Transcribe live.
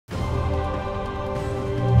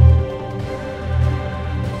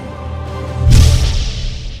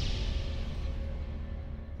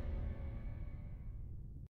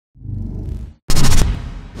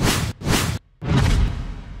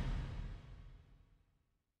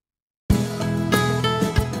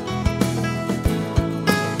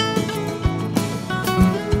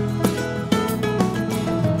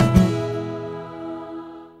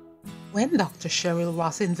When Dr. Cheryl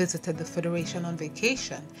Rosin visited the Federation on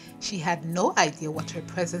vacation, she had no idea what her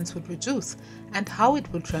presence would produce and how it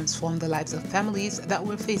would transform the lives of families that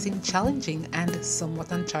were facing challenging and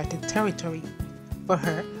somewhat uncharted territory. For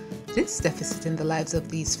her, this deficit in the lives of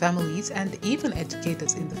these families and even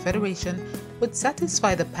educators in the Federation would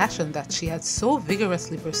satisfy the passion that she had so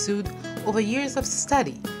vigorously pursued over years of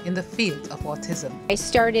study in the field of autism. I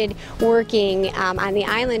started working on the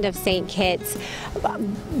island of St. Kitts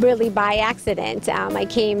really by accident. I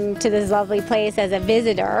came to this lovely place as a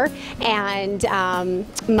visitor, and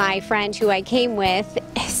my friend who I came with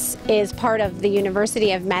is part of the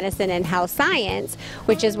University of Medicine and Health Science,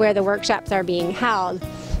 which is where the workshops are being held.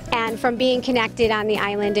 And from being connected on the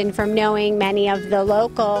island and from knowing many of the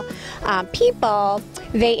local people,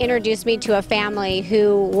 they introduced me to a family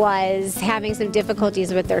who was having some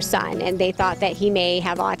difficulties with their son, and they thought that he may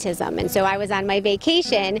have autism. And so I was on my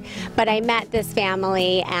vacation, but I met this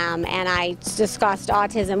family and I discussed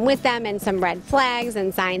autism with them and some red flags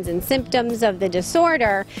and signs and symptoms of the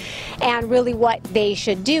disorder and really what they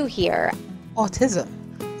should do here. Autism.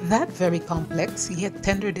 That very complex yet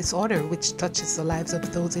tender disorder which touches the lives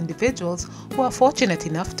of those individuals who are fortunate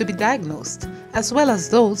enough to be diagnosed, as well as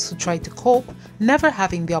those who try to cope, never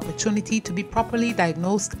having the opportunity to be properly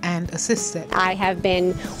diagnosed and assisted. I have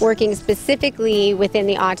been working specifically within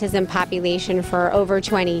the autism population for over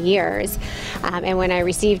 20 years. And when I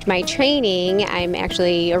received my training, I'm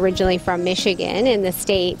actually originally from Michigan in the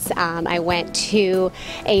States. I went to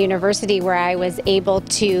a university where I was able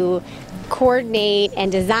to coordinate and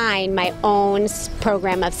design my own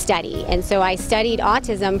program of study. And so I studied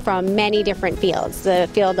autism from many different fields: the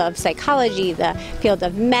field of psychology, the field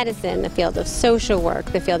of medicine, the field of social work,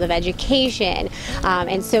 the field of education,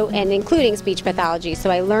 and including speech pathology. So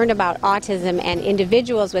I learned about autism and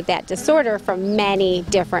individuals with that disorder from many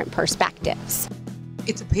different perspectives.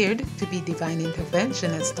 It appeared to be divine intervention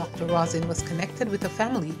as Dr. Rosin was connected with a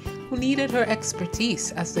family who needed her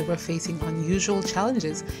expertise as they were facing unusual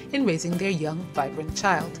challenges in raising their young, vibrant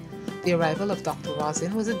child. The arrival of Dr.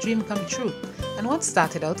 Rosin was a dream come true, and what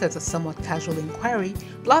started out as a somewhat casual inquiry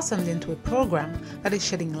blossomed into a program that is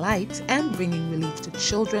shedding light and bringing relief to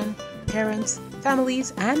children, parents,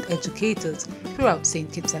 families, and educators throughout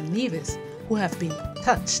St. Kitts and Nevis who have been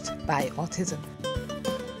touched by autism.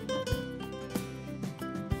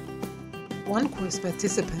 One course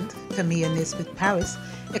participant, Camilla Nesbitt Paris,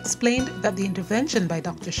 explained that the intervention by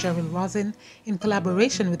Dr. Cheryl Rosin in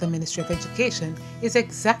collaboration with the Ministry of Education is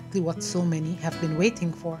exactly what so many have been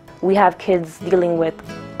waiting for. We have kids dealing with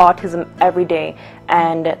autism every day,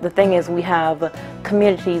 and the thing is, we have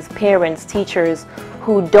communities, parents, teachers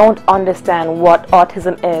who don't understand what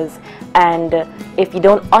autism is. And if you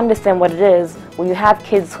don't understand what it is, when you have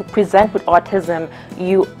kids who present with autism,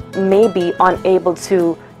 you may be unable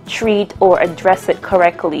to treat or address it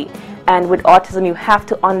correctly. And with autism, you have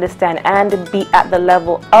to understand and be at the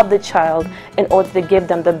level of the child in order to give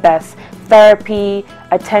them the best therapy,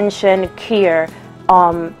 attention, care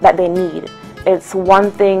that they need. It's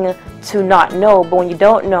one thing to not know, but when you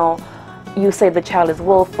don't know, you say the child is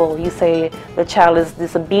willful, you say the child is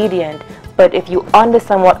disobedient. But if you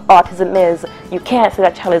understand what autism is, you can't say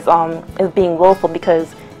that child is being willful,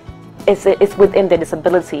 because it's within their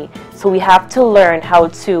disability. So we have to learn how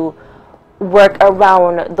to work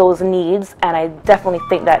around those needs, and I definitely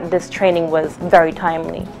think that this training was very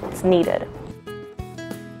timely. It's needed.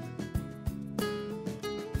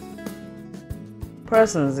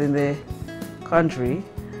 Persons in the country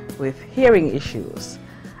with hearing issues,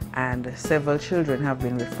 and several children have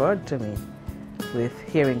been referred to me with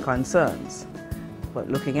hearing concerns. But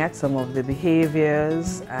looking at some of the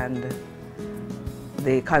behaviors and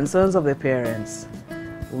the concerns of the parents,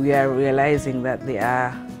 we are realizing that they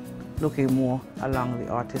are looking more along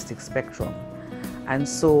the autistic spectrum. And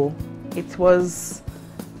so it was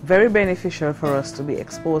very beneficial for us to be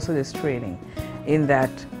exposed to this training, in that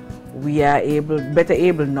we are better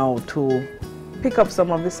able now to pick up some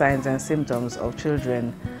of the signs and symptoms of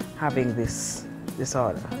children having this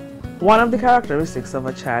disorder. One of the characteristics of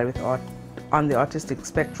a child on the autistic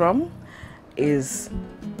spectrum is,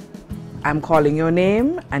 I'm calling your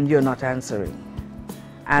name and you're not answering.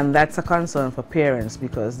 And that's a concern for parents,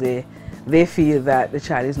 because they feel that the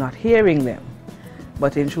child is not hearing them.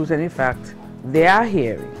 But in truth and in fact, they are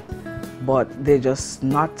hearing, but they're just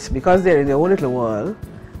not, because they're in their own little world,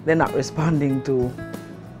 they're not responding to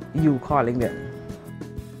you calling them.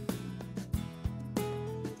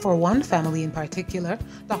 For one family in particular,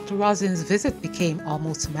 Dr. Rosin's visit became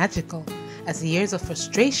almost magical, as years of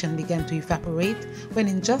frustration began to evaporate when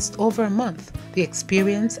in just over a month, the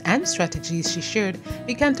experience and strategies she shared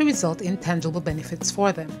began to result in tangible benefits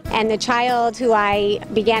for them. And the child who I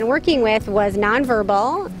began working with was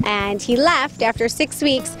nonverbal, and he left after 6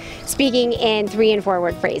 weeks speaking in 3- and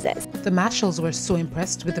 4-word phrases. The Mashells were so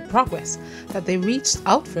impressed with the progress that they reached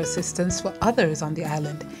out for assistance for others on the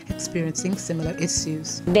island experiencing similar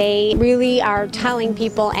issues. They really are telling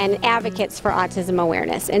people and advocates for autism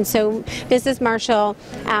awareness. And so Mrs. Marshall,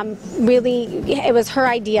 it was her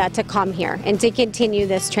idea to come here and to continue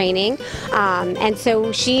this training. And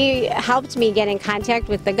so she helped me get in contact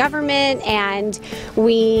with the government, and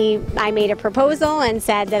I made a proposal and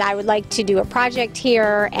said that I would like to do a project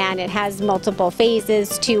here, and it has multiple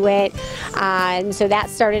phases to it. And so that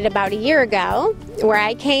started about a year ago, where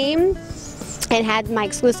I came and had my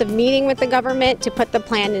exclusive meeting with the government to put the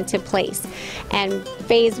plan into place. And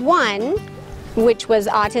phase 1, which was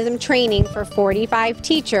autism training for 45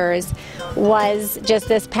 teachers, was just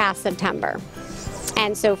this past September.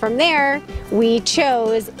 And so from there, we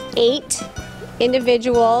chose 8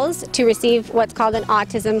 individuals to receive what's called an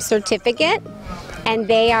autism certificate, and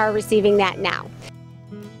they are receiving that now.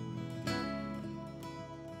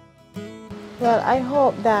 Well, I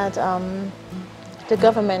hope that the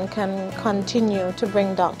government can continue to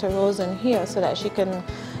bring Dr. Rosen here so that she can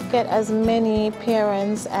get as many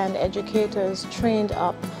parents and educators trained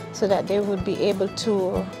up so that they would be able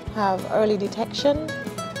to have early detection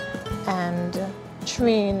and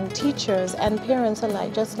train teachers and parents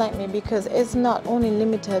alike, just like me, because it's not only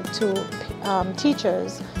limited to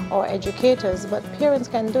teachers or educators, but parents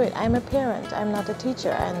can do it. I'm a parent, I'm not a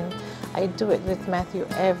teacher, and I do it with Matthew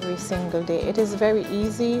every single day. It is very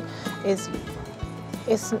easy. It's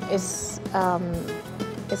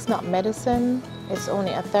not medicine, it's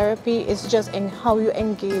only a therapy. It's just in how you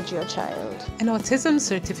engage your child. An autism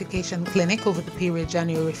certification clinic over the period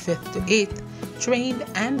January 5th to 8th trained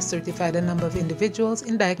and certified a number of individuals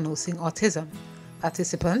in diagnosing autism.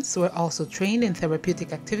 Participants were also trained in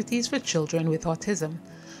therapeutic activities for children with autism.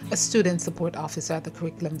 A student support officer at the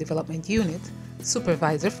Curriculum Development Unit,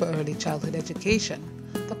 supervisor for early childhood education,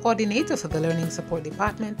 the coordinator for the Learning Support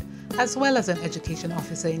Department, as well as an education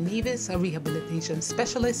officer in Nevis, a rehabilitation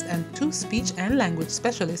specialist, and 2 speech and language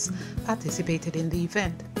specialists participated in the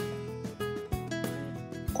event.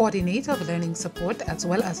 Coordinator of Learning Support as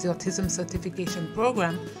well as the Autism Certification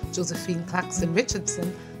Program, Josephine Claxton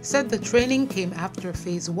Richardson, said the training came after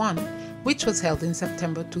Phase 1, which was held in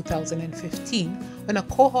September 2015, when a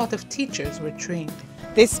cohort of teachers were trained.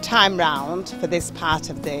 This time round, for this part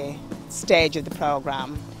of the stage of the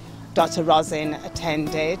program, Dr. Rosin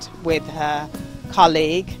attended with her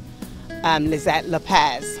colleague, Lizette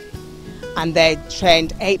Lopez, and they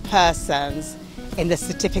trained 8 persons in the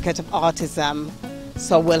Certificate of Autism.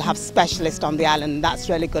 So we'll have specialists on the island, and that's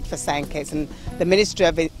really good for St. Kitts. And the Ministry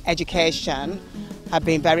of Education have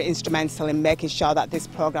been very instrumental in making sure that this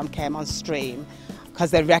program came on stream,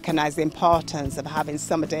 because they recognise the importance of having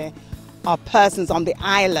somebody or persons on the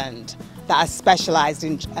island that are specialised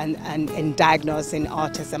in diagnosing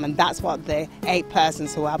autism. And that's what the 8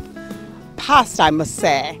 persons who have passed, I must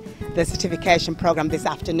say, the certification program this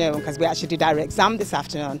afternoon, because we actually did our exam this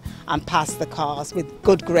afternoon and passed the course with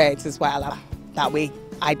good grades as well. That we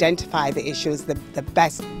identify the issues, the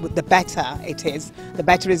better it is, the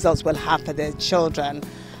better results we'll have for the children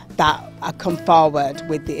that come forward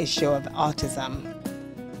with the issue of autism.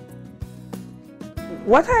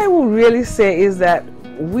 What I will really say is that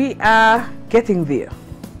we are getting there.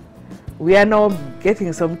 We are now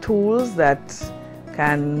getting some tools that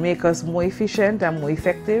can make us more efficient and more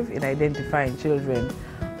effective in identifying children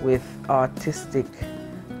with autistic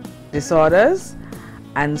disorders,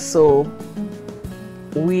 and so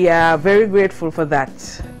we are very grateful for that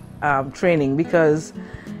training, because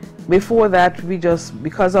before that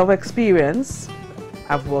because of experience,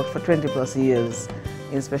 I've worked for 20+ years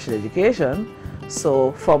in special education,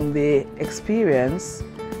 so from the experience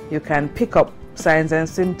you can pick up signs and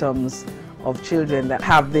symptoms of children that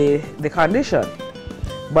have the condition.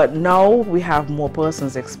 But now we have more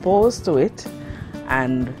persons exposed to it,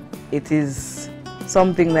 and it is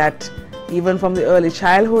something that even from the early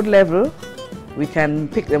childhood level we can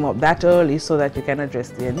pick them up that early so that we can address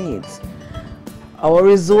their needs. Our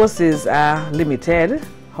resources are limited,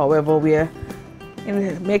 however we are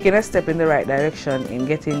making a step in the right direction in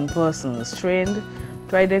getting persons trained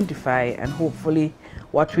to identify, and hopefully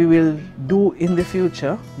what we will do in the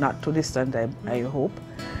future, not too distant I hope,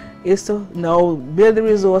 is to now build the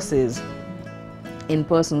resources in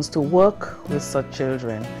persons to work with such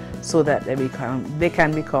children so that they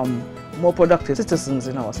can become more productive citizens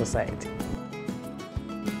in our society.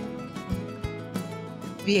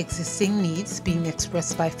 The existing needs being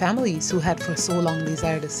expressed by families who had for so long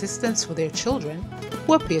desired assistance for their children,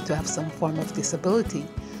 who appear to have some form of disability,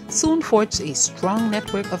 soon forged a strong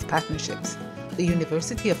network of partnerships. The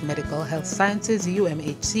University of Medical Health Sciences,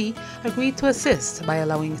 UMHC, agreed to assist by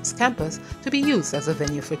allowing its campus to be used as a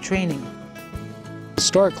venue for training.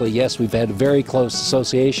 Historically, yes, we've had a very close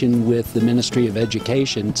association with the Ministry of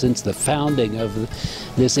Education since the founding of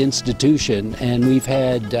this institution, and we've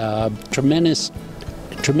had tremendous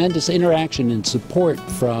interaction and support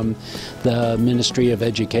from the Ministry of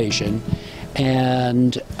Education,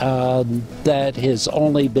 and that has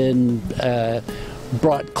only been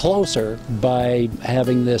brought closer by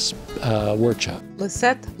having this workshop.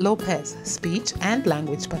 Lisette Lopez, speech and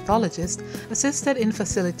language pathologist, assisted in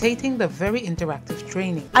facilitating the very interactive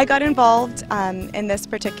training. I got involved in this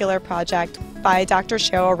particular project by Dr.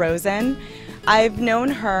 Cheryl Rosen. I've known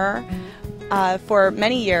her for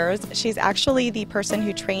many years. She's actually the person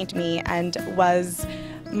who trained me and was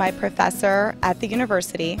my professor at the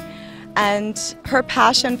university. And her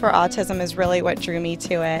passion for autism is really what drew me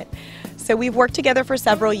to it. So we've worked together for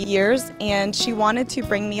several years, and she wanted to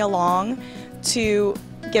bring me along to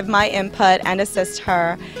give my input and assist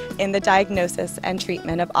her in the diagnosis and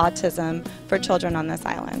treatment of autism for children on this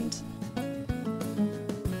island.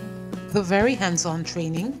 The very hands-on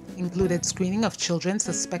training included screening of children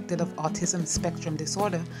suspected of autism spectrum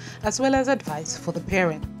disorder, as well as advice for the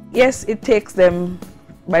parent. Yes, it takes them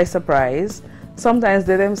by surprise. Sometimes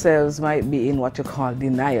they themselves might be in what you call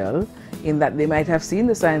denial, in that they might have seen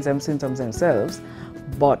the signs and symptoms themselves,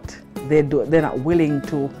 but they're not willing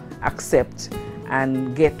to accept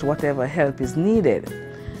and get whatever help is needed.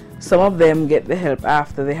 Some of them get the help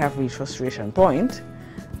after they have reached frustration point,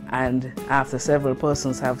 and after several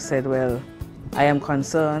persons have said, well, I am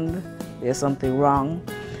concerned, there's something wrong.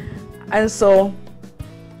 And so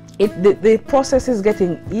the process is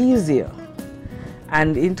getting easier.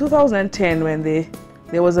 And in 2010, when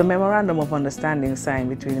there was a memorandum of understanding signed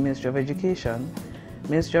between the Ministry of Education,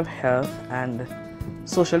 Ministry of Health, and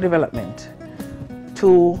Social Development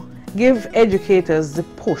to give educators the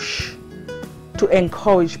push to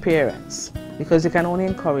encourage parents, because you can only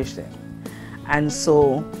encourage them. And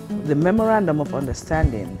so the memorandum of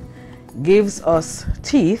understanding gives us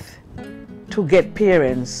teeth to get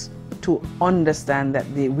parents to understand that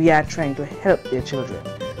we are trying to help their children,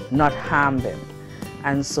 not harm them.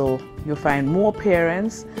 And so you find more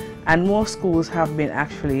parents and more schools have been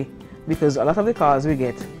actually, because a lot of the calls we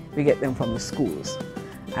get them from the schools.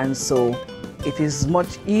 And so it is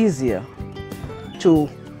much easier to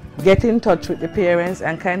get in touch with the parents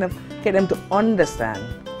and kind of get them to understand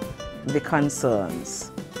the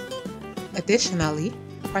concerns. Additionally,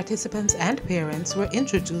 participants and parents were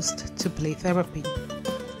introduced to play therapy.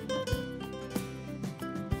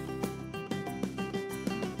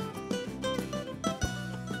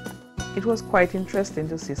 It was quite interesting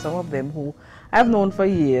to see some of them who I've known for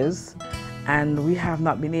years, and we have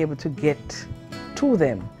not been able to get to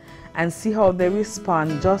them, and see how they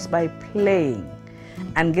respond just by playing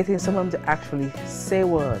and getting some of them to actually say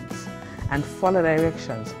words and follow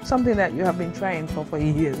directions, something that you have been trying for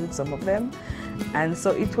years with some of them. And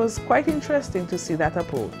so it was quite interesting to see that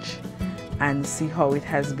approach and see how it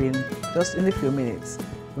has been, just in a few minutes,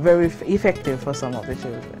 very effective for some of the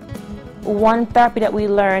children. One therapy that we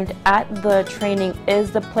learned at the training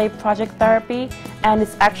is the play project therapy, and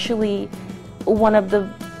it's actually one of the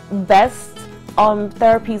best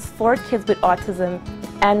therapies for kids with autism.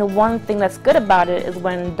 And one thing that's good about it is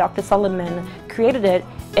when Dr. Solomon created it,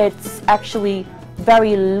 it's actually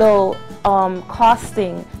very low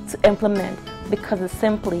costing to implement, because it's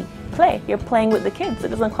simply play. You're playing with the kids. It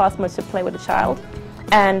doesn't cost much to play with a child,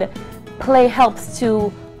 and play helps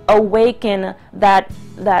to awaken that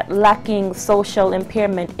lacking social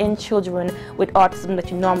impairment in children with autism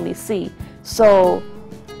that you normally see. So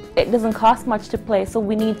it doesn't cost much to play, so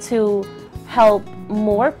we need to help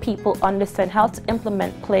more people understand how to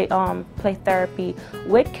implement play therapy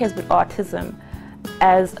with kids with autism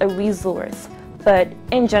as a resource. But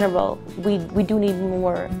in general, we do need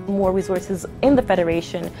more resources in the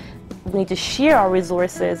Federation. We need to share our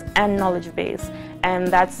resources and knowledge base, and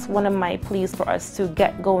that's one of my pleas for us to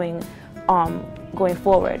get going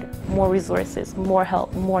forward. More resources, more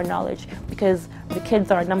help, more knowledge, because the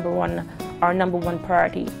kids are our number one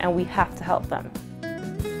priority, and we have to help them.